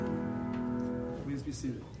be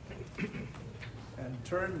seated. And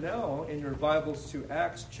turn now in your Bibles to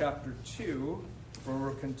Acts chapter 2, where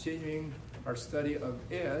we're continuing our study of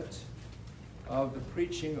the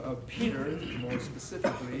preaching of Peter, more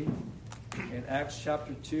specifically, in Acts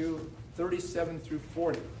chapter 2, 37 through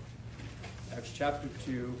 40. Acts chapter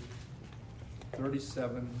 2,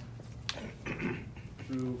 37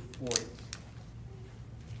 through 40.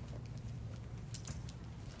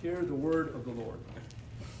 Hear the word of the Lord.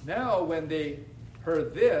 Now when they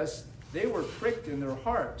heard this, they were pricked in their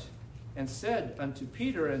heart, and said unto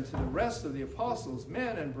Peter and to the rest of the apostles,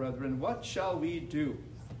 Men and brethren, what shall we do?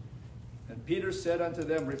 And Peter said unto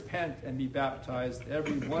them, Repent and be baptized,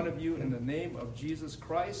 every one of you, in the name of Jesus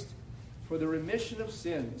Christ, for the remission of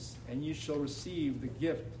sins, and ye shall receive the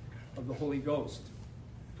gift of the Holy Ghost.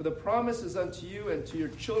 For the promise is unto you and to your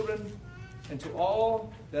children, and to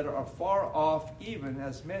all that are far off, even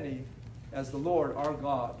as many as the Lord our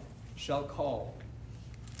God shall call.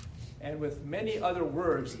 And with many other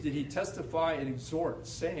words did he testify and exhort,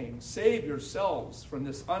 saying, Save yourselves from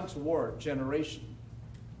this untoward generation.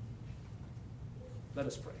 Let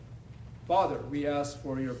us pray. Father, we ask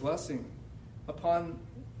for your blessing upon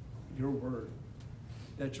your word,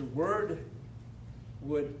 that your word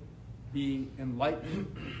would be enlightening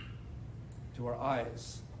to our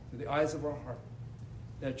eyes, to the eyes of our heart,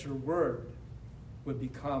 that your word would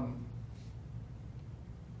become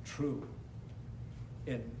true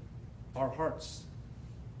in our hearts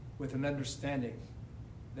with an understanding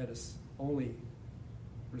that is only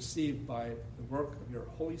received by the work of your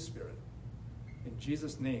Holy Spirit. In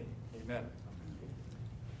Jesus' name, amen.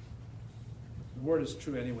 The word is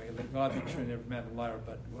true anyway. Let God be true and every man a liar.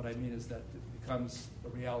 But what I mean is that it becomes a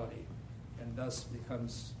reality and thus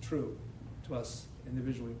becomes true to us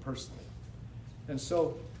individually, personally. And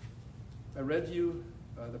so I read you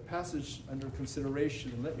the passage under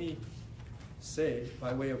consideration. And let me say,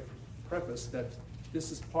 by way of preface, that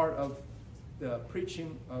this is part of the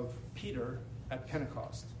preaching of Peter at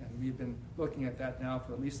Pentecost. And we've been looking at that now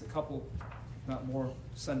for at least a couple, if not more,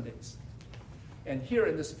 Sundays. And here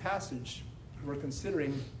in this passage, we're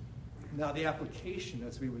considering now the application,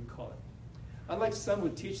 as we would call it. Unlike some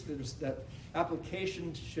would teach that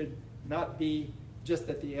application should not be just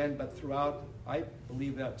at the end, but throughout. I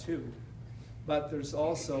believe that too. But there's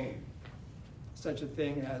also such a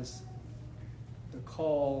thing as the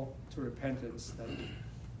call to repentance that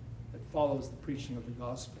follows the preaching of the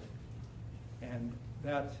gospel. And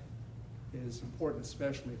that is important,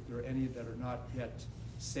 especially if there are any that are not yet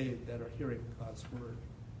saved that are hearing God's word.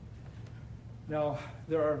 Now,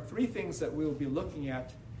 there are three things that we will be looking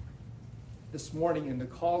at this morning in the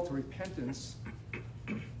call to repentance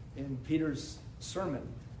in Peter's sermon.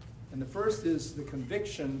 And the first is the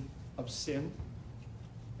conviction of sin.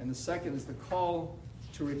 And the second is the call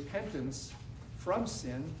to repentance from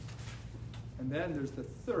sin. And then there's the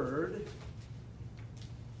third,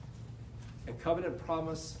 a covenant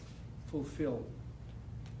promise fulfilled.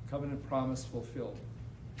 Covenant promise fulfilled.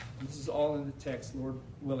 And this is all in the text, Lord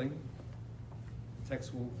willing. The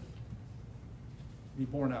text will be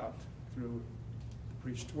borne out through the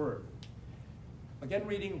preached word. Again,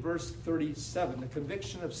 reading verse 37, the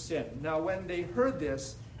conviction of sin. Now when they heard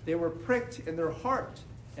this, they were pricked in their heart,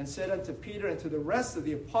 and said unto Peter and to the rest of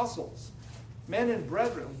the apostles, Men and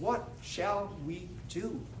brethren, what shall we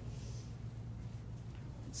do?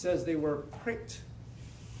 It says they were pricked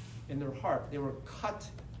in their heart. They were cut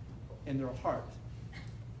in their heart.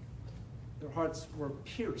 Their hearts were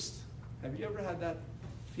pierced. Have you ever had that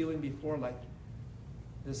feeling before? Like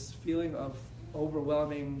this feeling of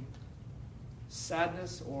overwhelming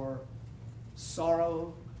sadness or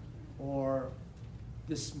sorrow or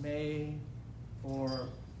dismay or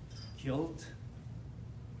guilt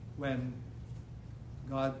when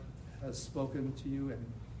God has spoken to you and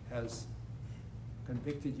has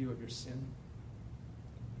convicted you of your sin.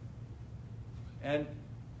 And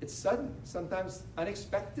it's sudden, sometimes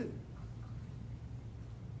unexpected.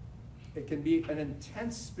 It can be an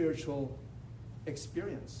intense spiritual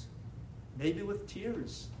experience, maybe with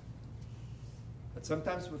tears, but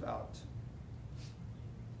sometimes without.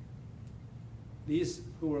 These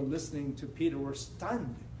who were listening to Peter were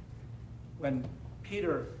stunned when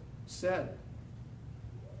Peter said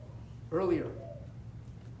earlier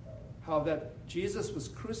how that Jesus was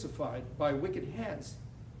crucified by wicked hands,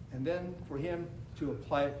 and then for him to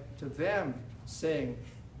apply it to them, saying,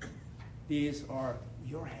 These are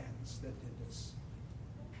your hands that did this.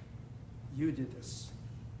 You did this.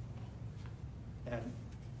 And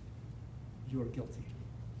you are guilty.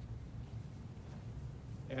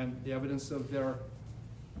 And the evidence of their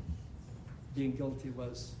being guilty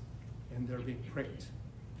was in their being pricked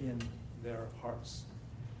in their hearts.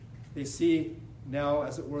 They see now,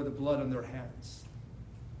 as it were, the blood on their hands.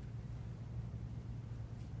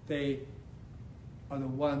 They are the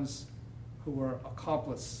ones who were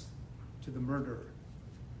accomplice to the murder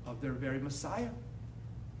of their very Messiah.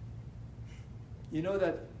 You know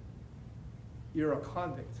that you're a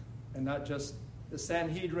convict, and not just the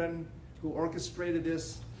Sanhedrin who orchestrated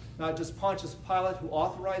this, not just Pontius Pilate who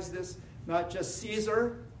authorized this, not just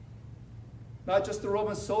Caesar, not just the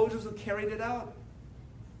Roman soldiers who carried it out,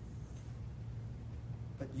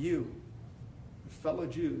 but you, the fellow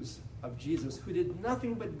Jews of Jesus, who did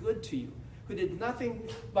nothing but good to you, who did nothing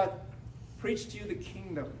but preach to you the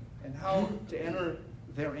kingdom and how to enter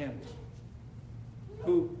therein,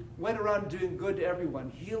 who went around doing good to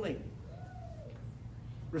everyone, healing,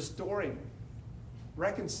 restoring,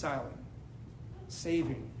 reconciling,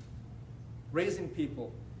 saving, raising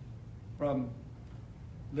people from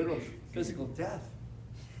literal physical death,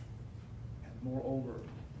 and moreover,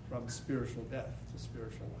 from spiritual death to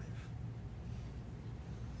spiritual life.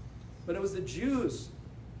 But it was the Jews,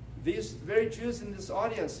 these very Jews in this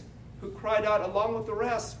audience, who cried out along with the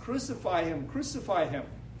rest, "Crucify him, crucify him."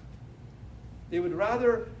 They would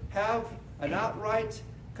rather have an outright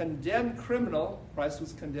condemned criminal, Christ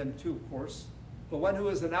was condemned too, of course, but one who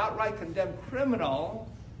is an outright condemned criminal,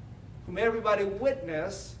 whom everybody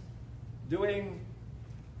witnessed doing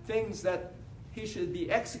things that he should be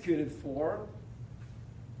executed for,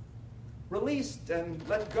 released and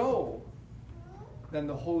let go, than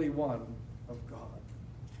the Holy One of God.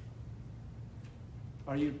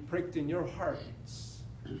 Are you pricked in your hearts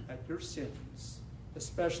at your sins,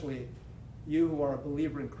 especially you who are a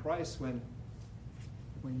believer in Christ, when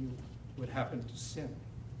you would happen to sin?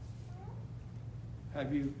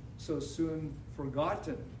 Have you so soon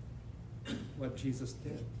forgotten what Jesus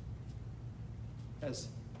did? As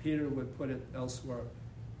Peter would put it elsewhere,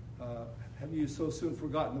 have you so soon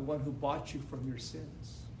forgotten the one who bought you from your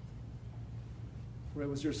sins? For it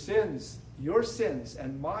was your sins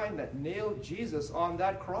and mine that nailed Jesus on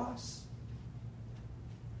that cross.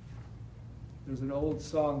 There's an old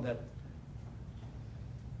song that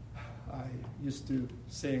I used to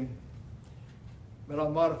sing, but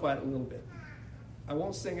I'll modify it a little bit. I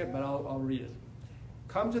won't sing it, but I'll read it.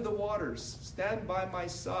 Come to the waters, stand by my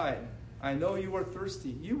side. I know you are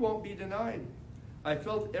thirsty, you won't be denied. I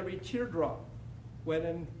felt every teardrop when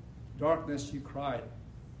in darkness you cried.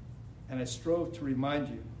 And I strove to remind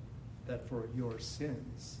you that for your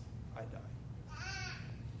sins I died.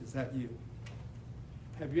 Is that you?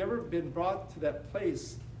 Have you ever been brought to that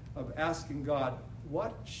place of asking God,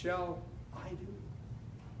 what shall I do?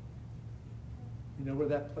 You know where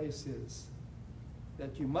that place is?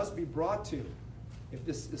 That you must be brought to if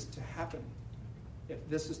this is to happen. If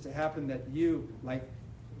this is to happen, that you, like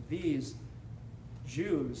these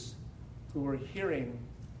Jews who were hearing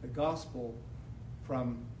the gospel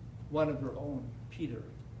from one of their own, Peter.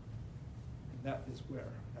 And that is where?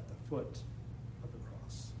 At the foot of the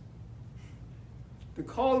cross. The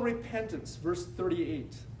call of repentance, verse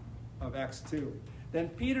 38 of Acts 2. Then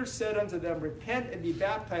Peter said unto them, repent and be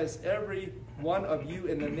baptized every one of you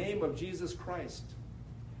in the name of Jesus Christ,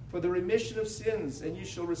 for the remission of sins, and you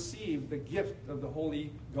shall receive the gift of the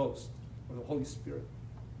Holy Ghost, or the Holy Spirit.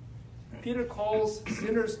 Peter calls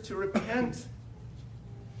sinners to repent.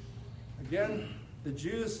 Again, the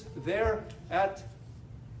Jews there at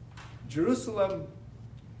Jerusalem,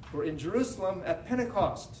 or in Jerusalem at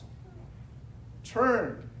Pentecost,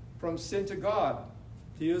 turned from sin to God,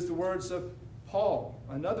 to use the words of Paul,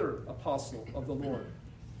 another apostle of the Lord,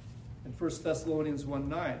 in 1 Thessalonians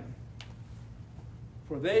 1:9.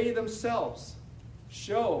 For they themselves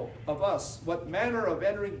show of us what manner of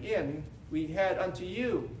entering in we had unto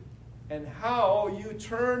you, and how you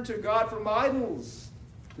turned to God from idols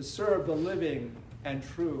to serve the living and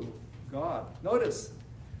true God. Notice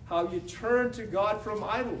how you turn to God from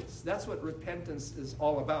idols. That's what repentance is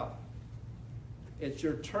all about. It's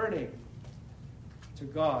your turning to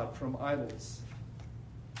God from idols.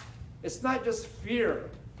 It's not just fear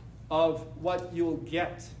of what you'll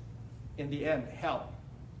get in the end, hell,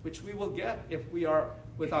 which we will get if we are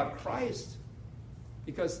without Christ,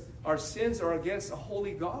 because our sins are against a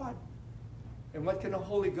holy God. And what can a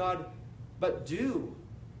holy God but do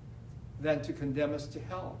than to condemn us to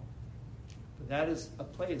hell? But that is a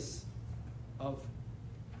place of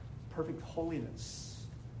perfect holiness.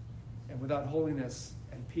 And without holiness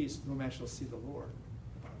and peace, no man shall see the Lord,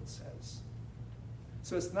 the Bible says.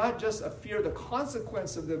 So it's not just a fear of the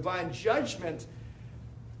consequence of divine judgment,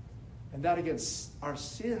 and that against our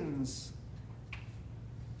sins.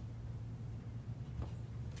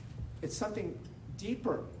 It's something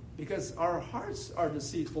deeper Because our hearts are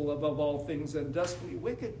deceitful above all things and desperately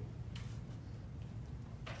wicked.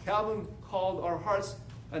 Calvin called our hearts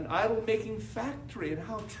an idol-making factory, and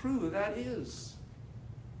how true that is.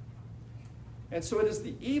 And so it is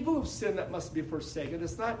the evil of sin that must be forsaken.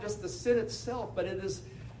 It's not just the sin itself, but it is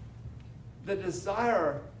the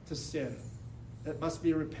desire to sin that must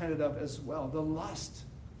be repented of as well. The lust.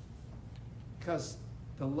 Because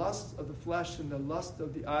the lust of the flesh and the lust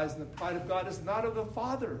of the eyes and the pride of God is not of the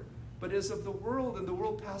Father, but is of the world, and the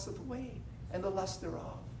world passeth away, and the lust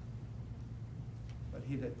thereof. But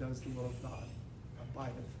he that does the will of God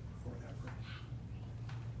abideth forever.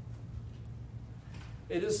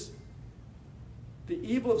 It is the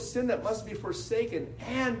evil of sin that must be forsaken,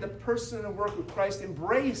 and the person and work of Christ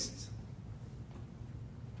embraced.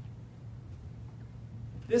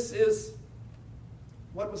 This is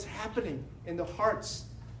what was happening in the hearts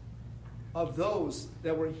of those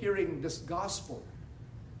that were hearing this gospel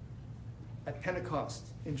at Pentecost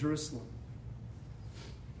in Jerusalem.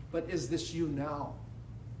 But is this you now?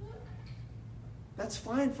 That's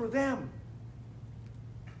fine for them.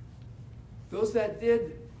 Those that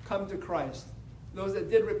did come to Christ, those that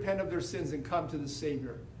did repent of their sins and come to the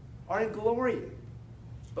Savior, are in glory.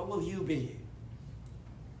 But will you be?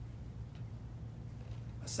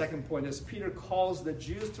 A second point is, Peter calls the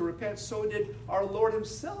Jews to repent, so did our Lord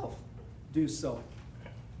himself do so.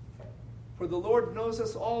 For the Lord knows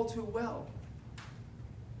us all too well.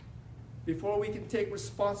 Before we can take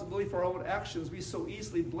responsibility for our own actions, we so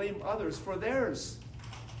easily blame others for theirs,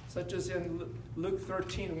 such as in Luke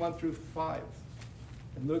 13, 1 through 5.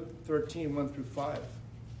 In Luke 13, 1 through 5.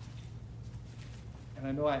 And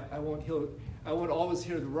I know I won't always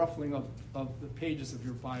hear the ruffling of the pages of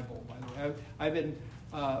your Bible, by the way. I've been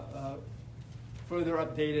further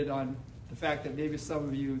updated on the fact that maybe some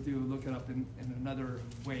of you do look it up in another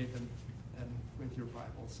way than with your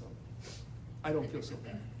Bible, so I don't feel so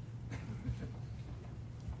bad.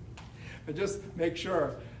 But just make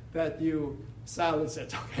sure that you silence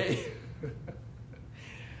it, okay?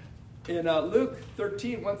 In Luke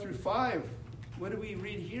 13, 1 through 5, what do we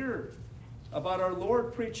read here about our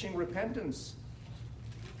Lord preaching repentance?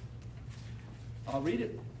 I'll read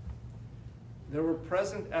it. There were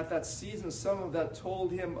present at that season some of that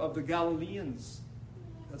told him of the Galileans.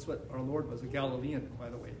 That's what our Lord was, a Galilean, by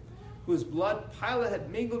the way. Whose blood Pilate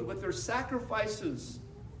had mingled with their sacrifices.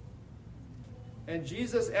 And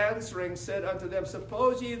Jesus answering said unto them,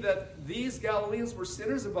 suppose ye that these Galileans were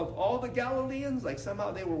sinners above all the Galileans? Like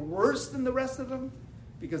somehow they were worse than the rest of them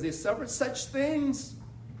because they suffered such things?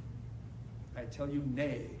 I tell you,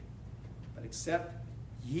 nay. But except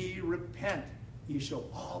ye repent, ye shall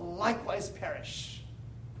all likewise perish.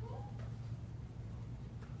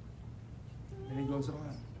 And he goes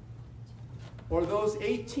on. Or those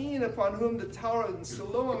 18 upon whom the tower in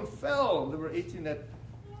Siloam fell. There were 18 that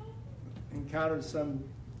encountered some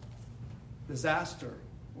disaster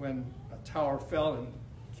when a tower fell and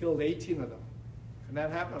killed 18 of them. Can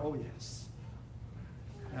that happen? Oh, yes.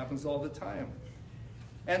 It happens all the time.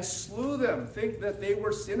 And slew them. Think that they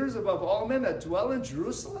were sinners above all men that dwell in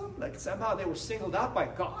Jerusalem? Like somehow they were singled out by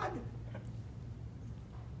God?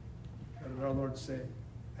 What did our Lord say?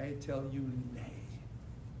 I tell you, nay.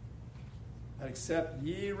 That except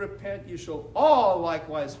ye repent, ye shall all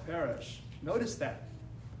likewise perish. Notice that.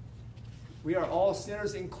 We are all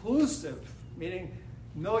sinners inclusive, meaning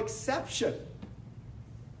no exception.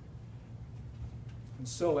 And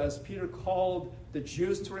so as Peter called the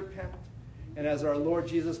Jews to repent, and as our Lord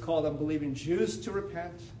Jesus called unbelieving Jews to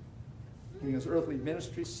repent in his earthly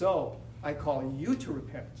ministry, so I call you to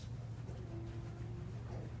repent.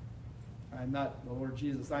 I'm not the Lord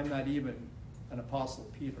Jesus. I'm not even an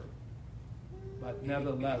Apostle Peter. But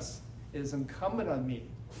nevertheless, it is incumbent on me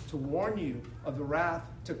to warn you of the wrath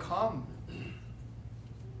to come.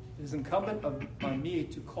 It is incumbent on me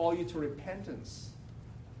to call you to repentance,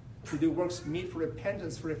 to do works meet for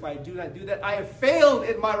repentance, for if I do not do that, I have failed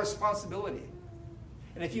in my responsibility.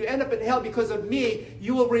 And if you end up in hell because of me,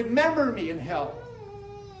 you will remember me in hell.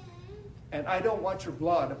 And I don't want your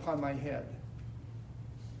blood upon my head.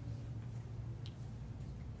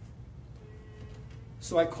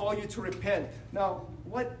 So I call you to repent. Now,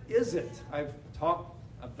 what is it? I've talked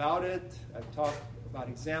about it. I've talked about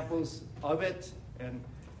examples of it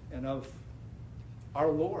and of our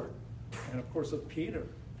Lord. And of course of Peter,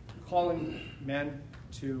 calling men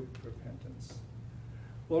to repentance.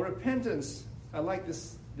 Well, repentance, I like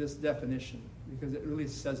this definition because it really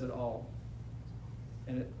says it all.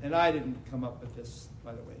 And I didn't come up with this,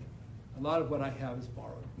 by the way. A lot of what I have is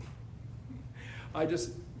borrowed. I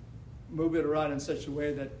just move it around in such a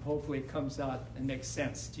way that hopefully it comes out and makes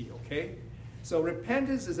sense to you, okay? So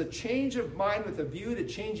repentance is a change of mind with a view to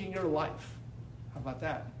changing your life. How about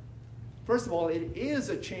that? First of all, it is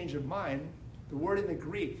a change of mind. The word in the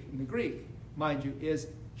Greek, mind you, is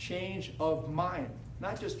change of mind.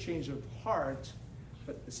 Not just change of heart,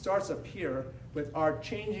 but it starts up here with our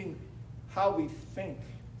changing how we think.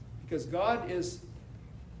 Because God is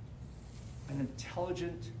an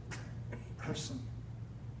intelligent person.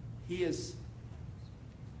 He is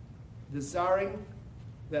desiring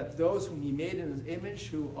that those whom he made in his image,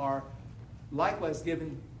 who are likewise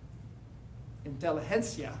given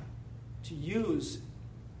intelligentsia, to use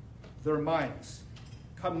their minds.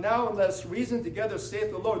 Come now and let us reason together,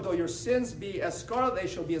 saith the Lord. Though your sins be as scarlet, they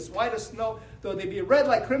shall be as white as snow. Though they be red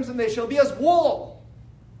like crimson, they shall be as wool.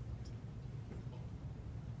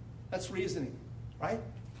 That's reasoning, right?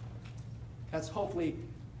 That's hopefully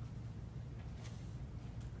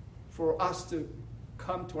for us to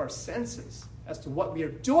come to our senses as to what we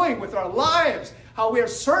are doing with our lives, how we are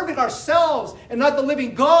serving ourselves and not the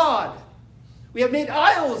living God. We have made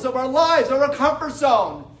idols of our lives, of our comfort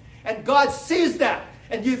zone. And God sees that.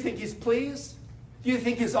 And do you think he's pleased? Do you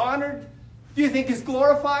think he's honored? Do you think he's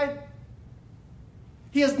glorified?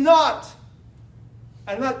 He is not.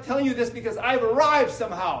 I'm not telling you this because I've arrived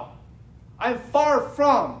somehow. I'm far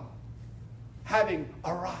from having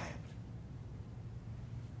arrived.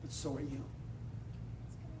 But so are you.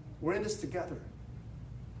 We're in this together.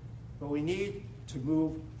 But we need to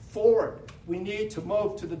move forward. We need to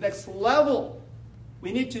move to the next level.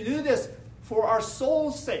 We need to do this for our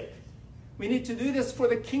soul's sake. We need to do this for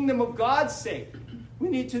the kingdom of God's sake. We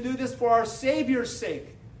need to do this for our Savior's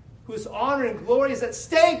sake, whose honor and glory is at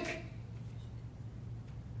stake.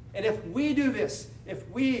 And if we do this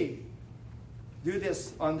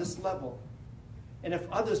on this level, and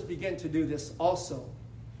if others begin to do this also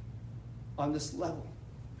on this level,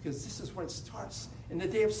 because this is where it starts, in the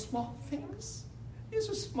day of small things. These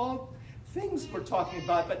are small things we're talking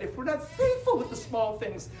about, but if we're not faithful with the small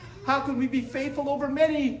things, how can we be faithful over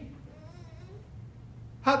many?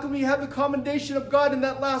 How can we have the commendation of God in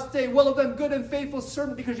that last day? Well done, good and faithful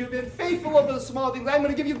servant, because you've been faithful over the small things. I'm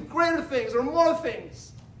going to give you greater things or more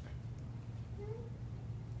things.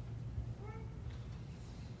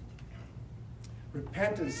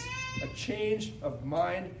 Repentance, a change of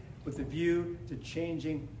mind with a view to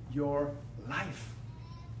changing your life.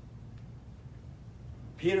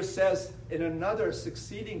 Peter says in another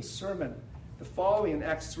succeeding sermon, the following in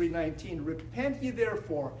Acts 3:19, repent ye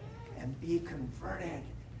therefore and be converted,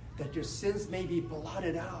 that your sins may be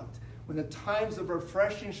blotted out, when the times of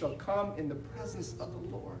refreshing shall come in the presence of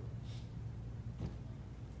the Lord.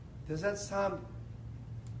 Does that sound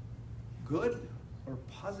good or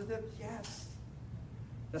positive? Yes.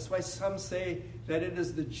 That's why some say that it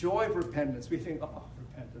is the joy of repentance. We think, oh,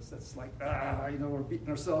 repentance, that's like, we're beating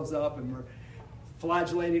ourselves up and we're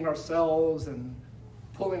flagellating ourselves and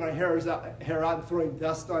pulling our hair out and throwing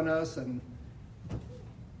dust on us. And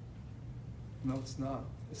no, it's not.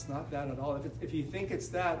 It's not that at all. If you think it's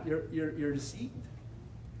that, you're deceived.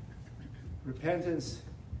 Repentance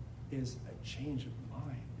is a change of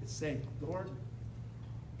mind. It's saying, Lord,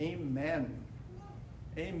 amen.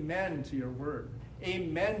 Amen to your word.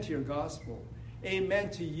 Amen to your gospel.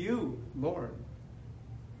 Amen to you, Lord.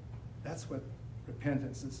 That's what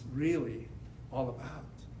repentance is really all about.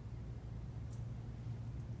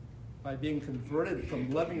 By being converted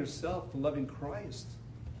from loving yourself to loving Christ,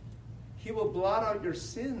 he will blot out your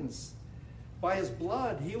sins. By his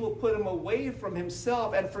blood, he will put them away from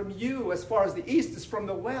himself and from you, as far as the east is from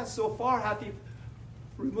the west. So far hath he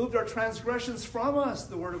removed our transgressions from us,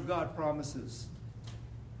 the word of God promises.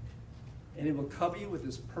 And he will cover you with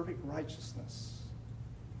his perfect righteousness.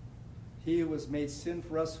 He who was made sin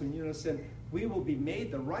for us who knew no sin, we will be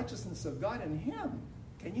made the righteousness of God in him.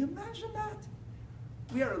 Can you imagine that?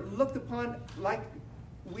 We are looked upon like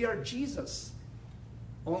we are Jesus.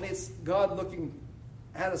 Only it's God looking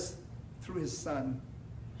at us through his Son.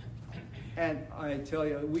 And I tell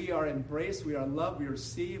you, we are embraced, we are loved, we are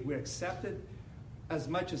received, we are accepted as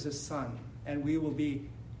much as his Son. And we will be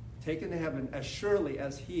taken to heaven as surely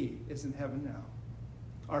as he is in heaven now.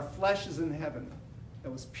 Our flesh is in heaven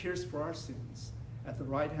that was pierced for our sins at the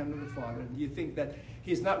right hand of the Father. And do you think that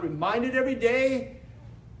he's not reminded every day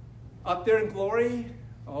up there in glory?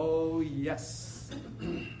 Oh, yes.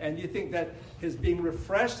 And you think that his being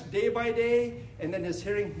refreshed day by day, and then his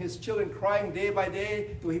hearing his children crying day by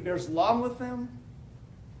day, though he bears long with them,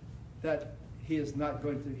 that he is not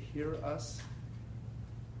going to hear us,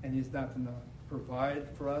 and he's not going to provide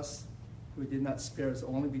for us, who did not spare his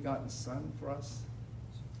only begotten Son for us,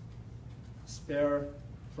 spare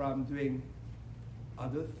from doing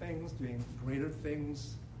other things, doing greater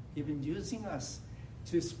things, even using us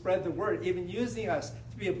to spread the word, even using us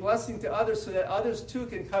to be a blessing to others so that others too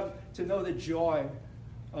can come to know the joy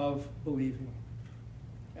of believing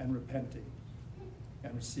and repenting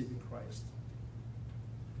and receiving Christ.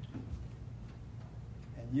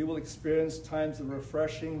 And you will experience times of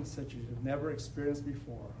refreshing such as you've never experienced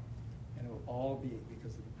before. And it will all be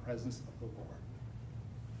because of the presence of the Lord.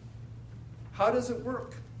 How does it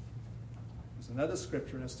work? There's another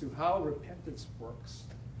scripture as to how repentance works.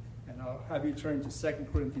 And I'll have you turn to 2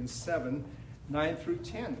 Corinthians 7, 9 through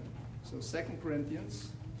 10. So 2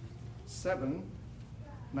 Corinthians 7,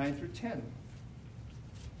 9 through 10.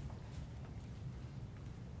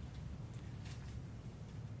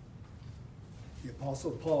 The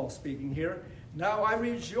Apostle Paul speaking here. Now I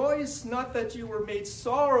rejoice not that you were made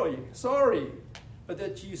sorry, but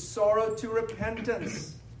that you sorrowed to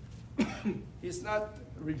repentance. He's not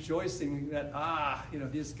rejoicing that,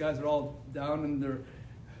 these guys are all down in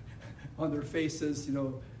on their faces,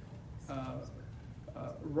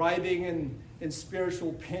 writhing in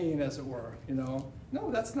spiritual pain, as it were, No,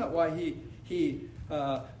 that's not why he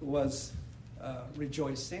was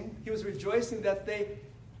rejoicing. He was rejoicing that they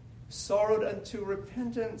sorrowed unto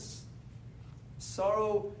repentance.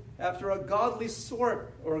 Sorrow after a godly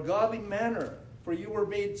sort or a godly manner. For you were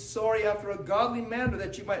made sorry after a godly manner,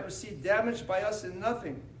 that you might receive damage by us in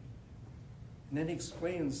nothing. And then he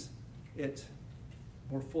explains it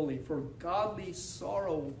more fully. For godly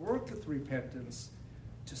sorrow worketh repentance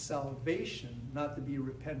to salvation, not to be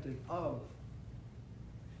repented of.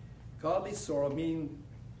 Godly sorrow meaning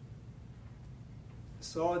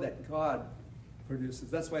sorrow that God produces.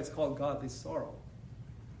 That's why it's called godly sorrow.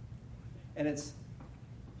 And it's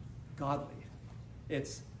godly.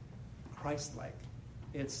 It's Christ-like.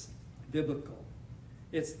 It's biblical.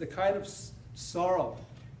 It's the kind of sorrow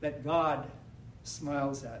that God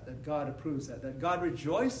smiles at, that God approves at, that God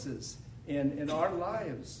rejoices in our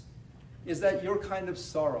lives. Is that your kind of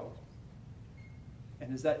sorrow?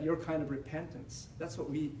 And is that your kind of repentance? That's what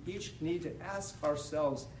we each need to ask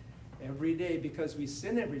ourselves every day, because we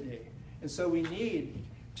sin every day. And so we need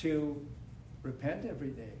to repent every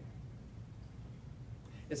day.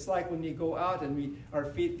 It's like when you go out and our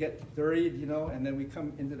feet get dirty, and then we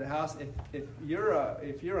come into the house. If you're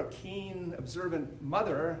a keen, observant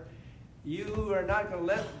mother, you are not going to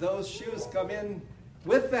let those shoes come in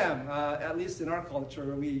with them. At least in our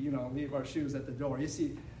culture, we leave our shoes at the door. You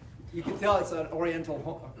see, you can tell it's an Oriental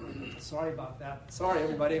home. Sorry about that. Sorry,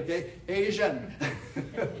 everybody. Okay, Asian.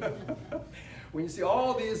 When you see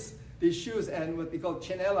all these shoes and what we call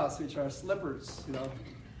chinelas, which are slippers,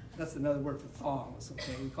 That's another word for thongs,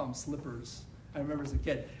 okay? We call them slippers. I remember as a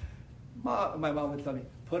kid, my mom would tell me,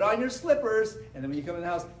 put on your slippers, and then when you come in the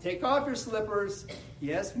house, take off your slippers.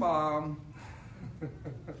 Yes, Mom.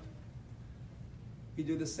 We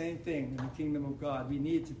do the same thing in the kingdom of God. We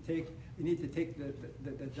need to take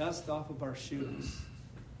the dust off of our shoes.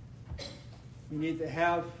 We need to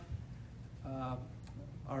have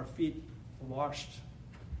our feet washed.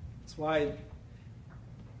 That's why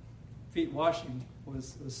feet washing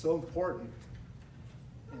was so important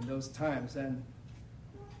in those times, and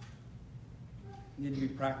need to be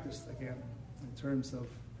practiced again in terms of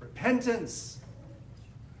repentance.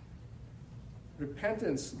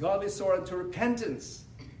 Repentance, godly sorrow unto repentance,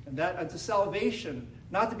 and that unto salvation,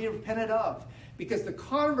 not to be repented of. Because the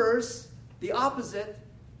converse, the opposite,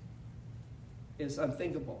 is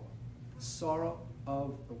unthinkable. Sorrow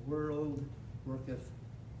of the world worketh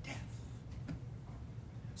death.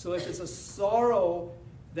 So if it's a sorrow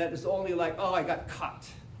that is only like, I got cut,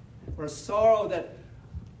 or a sorrow that,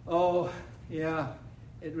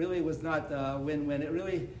 it really was not a win-win. It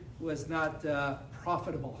really was not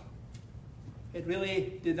profitable. It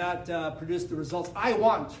really did not produce the results I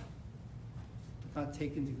want. Not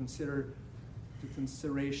take into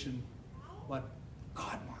consideration what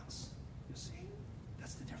God wants. You see,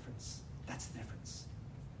 that's the difference. That's the difference.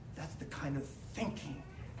 That's the kind of thinking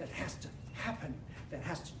that has to happen, that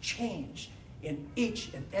has to change in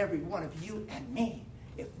each and every one of you and me,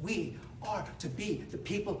 if we are to be the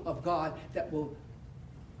people of God that will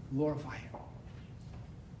glorify Him.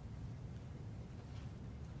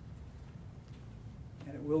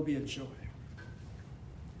 And it will be a joy.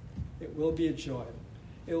 It will be a joy.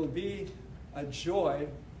 It will be a joy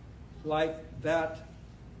like that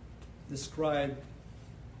described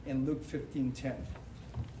in Luke 15:10.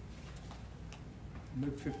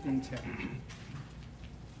 Luke 15:10.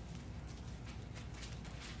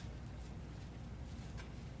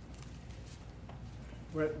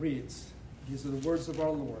 Where it reads, these are the words of our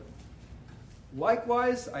Lord.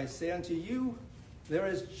 Likewise, I say unto you, There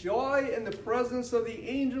is joy in the presence of the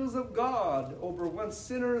angels of God over one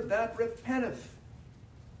sinner that repenteth.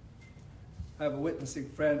 I have a witnessing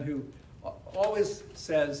friend who always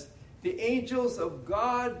says, the angels of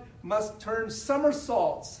God must turn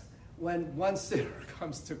somersaults when one sinner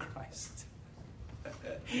comes to Christ.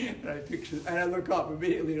 And I picture, and I look up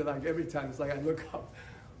immediately, like every time, it's like I look up.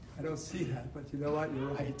 I don't see that, but you know what? You're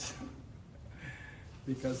right.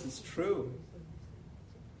 Because it's true.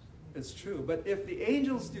 It's true. But if the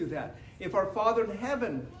angels do that, if our Father in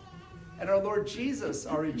heaven and our Lord Jesus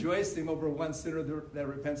are rejoicing over one sinner that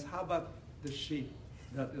repents, how about the sheep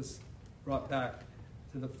that is brought back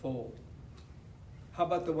to the fold? How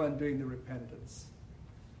about the one doing the repentance?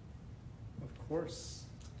 Of course.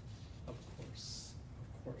 Of course.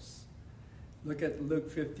 Of course. Look at Luke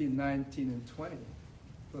 15, 19, and 20,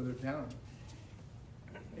 further down,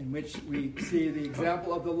 in which we see the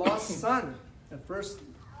example of the lost son. At first,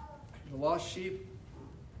 the lost sheep,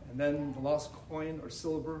 and then the lost coin or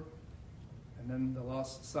silver, and then the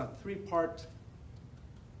lost son. Three-part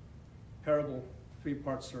parable,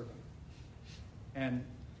 three-part sermon. And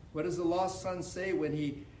what does the lost son say when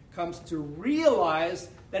he comes to realize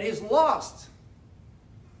that he's lost?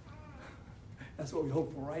 That's what we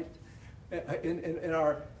hope for, right? In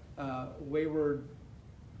our wayward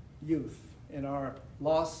youth, in our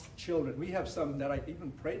lost children. We have some that I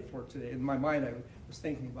even prayed for today. In my mind, I was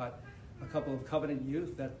thinking about a couple of covenant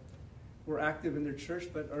youth that were active in their church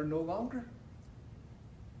but are no longer.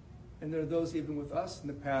 And there are those even with us in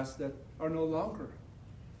the past that are no longer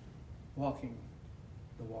walking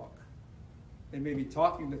the walk. They may be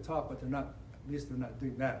talking the talk, but they're not, at least they're not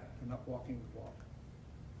doing that. They're not walking the walk.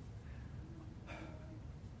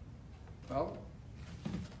 Well,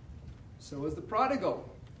 so is the prodigal,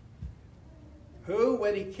 who,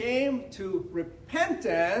 when he came to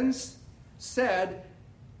repentance, said,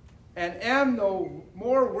 and am no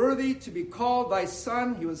more worthy to be called thy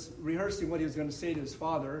son. He was rehearsing what he was going to say to his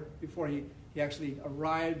father before he actually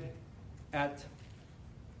arrived at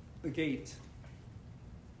the gate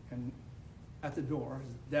and at the door.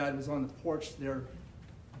 His dad was on the porch there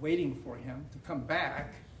waiting for him to come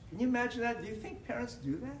back. Can you imagine that? Do you think parents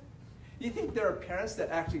do that? Do you think there are parents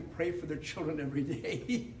that actually pray for their children every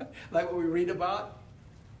day? Like what we read about?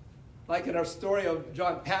 Like in our story of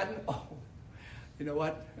John Patton? Oh, you know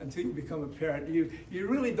what? Until you become a parent, you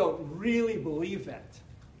really don't really believe that.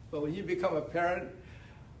 But when you become a parent,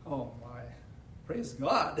 oh my, praise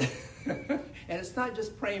God. And it's not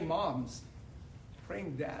just praying moms,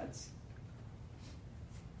 praying dads,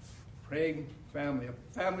 praying family. A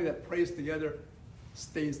family that prays together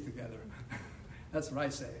stays together. That's what I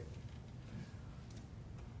say.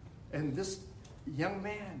 And this young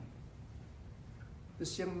man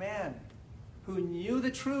who knew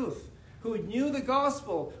the truth, who knew the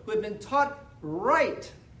gospel, who had been taught right,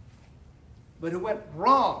 but who went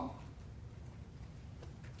wrong,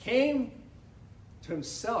 came to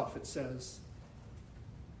himself, it says,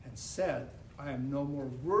 and said, I am no more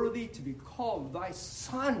worthy to be called thy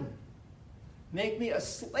son. Make me a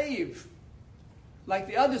slave like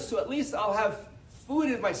the others, so at least I'll have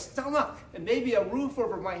food in my stomach and maybe a roof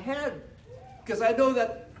over my head, because I know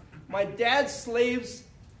that my dad's slaves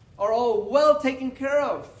are all well taken care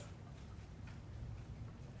of.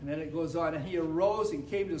 And then it goes on, and he arose and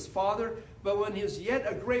came to his father. But when he was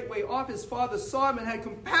yet a great way off, his father saw him and had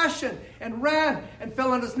compassion and ran and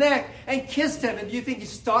fell on his neck and kissed him. And do you think he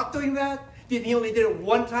stopped doing that? Do you think he only did it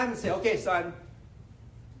one time and say, okay, son,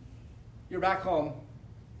 you're back home?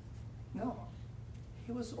 No.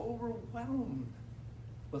 He was overwhelmed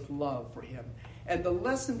with love for him. And the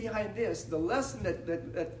lesson behind this, the lesson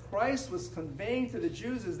that Christ was conveying to the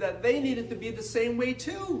Jews, is that they needed to be the same way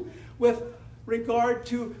too with regard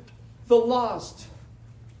to the lost.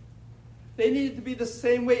 They needed to be the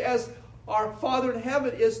same way as our Father in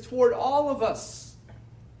heaven is toward all of us,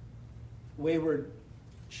 wayward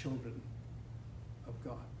children of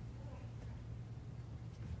God.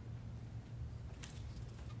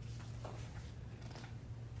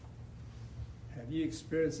 Have you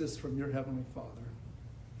experienced this from your Heavenly Father?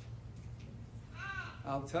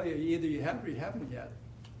 I'll tell you, either you have or you haven't yet.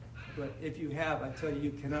 But if you have, I tell you,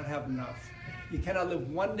 you cannot have enough. You cannot live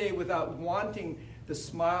one day without wanting the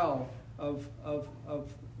smile of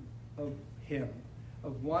Him,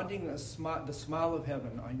 of wanting the smile of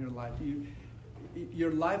heaven on your life.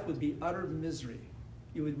 Your life would be utter misery.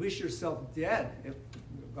 You would wish yourself dead. If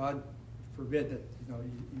God forbid that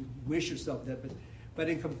you wish yourself dead. But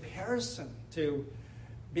in comparison to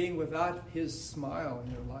being without His smile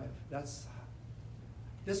in your life,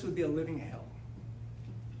 this would be a living hell,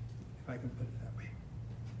 if I can put it that way.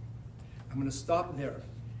 I'm going to stop there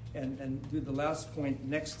and do the last point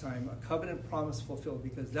next time, a covenant promise fulfilled,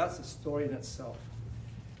 because that's a story in itself.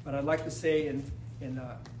 But I'd like to say in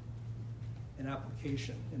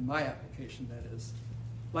application, in my application that is,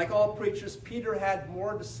 like all preachers, Peter had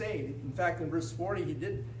more to say. In fact, in verse 40, it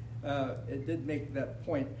did make that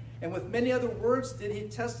point. And with many other words did he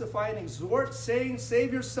testify and exhort, saying,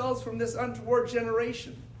 save yourselves from this untoward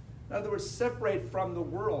generation. In other words, separate from the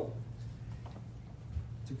world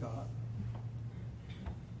to God.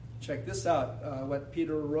 Check this out, what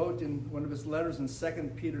Peter wrote in one of his letters in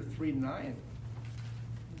 2 Peter 3:9.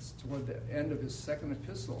 It's toward the end of his second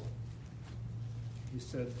epistle. He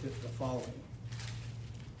said the following.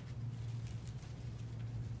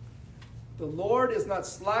 The Lord is not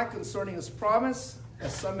slack concerning his promise,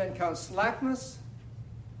 as some men count slackness,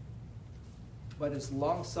 but is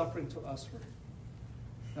long-suffering to usward,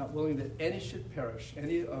 not willing that any should perish,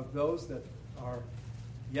 any of those that are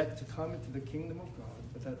yet to come into the kingdom of God,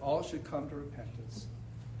 but that all should come to repentance.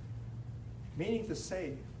 Meaning to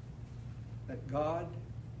say that God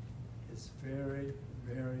is very,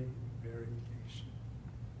 very, very patient.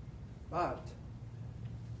 But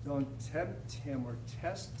don't tempt him or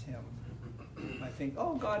test him. I think,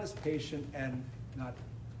 oh, God is patient, and not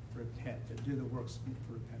repent and do the works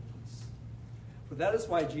for repentance. For that is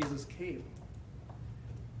why Jesus came.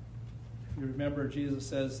 If you remember, Jesus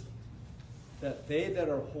says that they that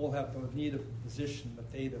are whole have no need of physician,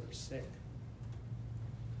 but they that are sick.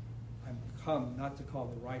 I'm come not to call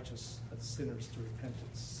the righteous, but sinners to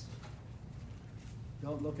repentance.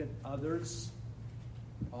 Don't look at others.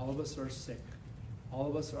 All of us are sick. All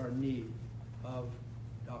of us are in need of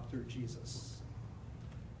Dr. Jesus.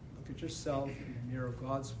 Look at yourself in the mirror of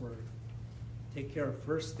God's word. Take care of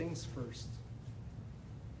first things first,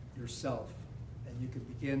 yourself, and you can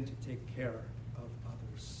begin to take care of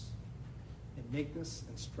others. In meekness,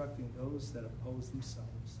 instructing those that oppose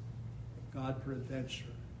themselves, that God peradventure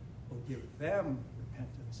will give them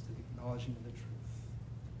repentance to the acknowledging of the truth.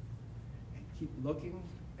 And keep looking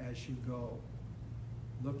as you go,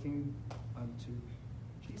 looking unto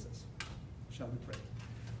Jesus. Shall we pray?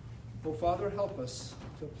 Oh, Father, help us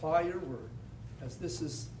to apply your word, as this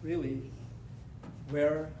is really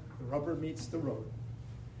where the rubber meets the road,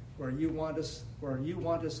 where you want us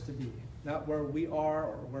to be, not where we are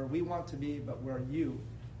or where we want to be, but where you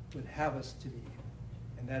would have us to be.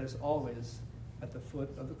 And that is always at the foot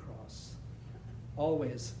of the cross.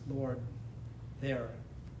 Always, Lord, there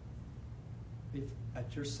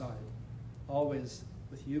at your side, always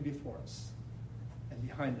with you before us and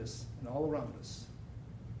behind us and all around us,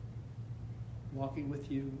 walking with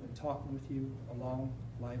you and talking with you along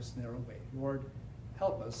life's narrow way. Lord,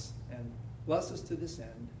 help us and bless us to this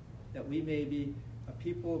end, that we may be a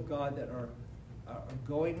people of God that are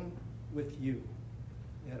going with you,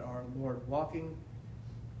 that are, Lord, walking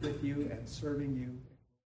with you and serving you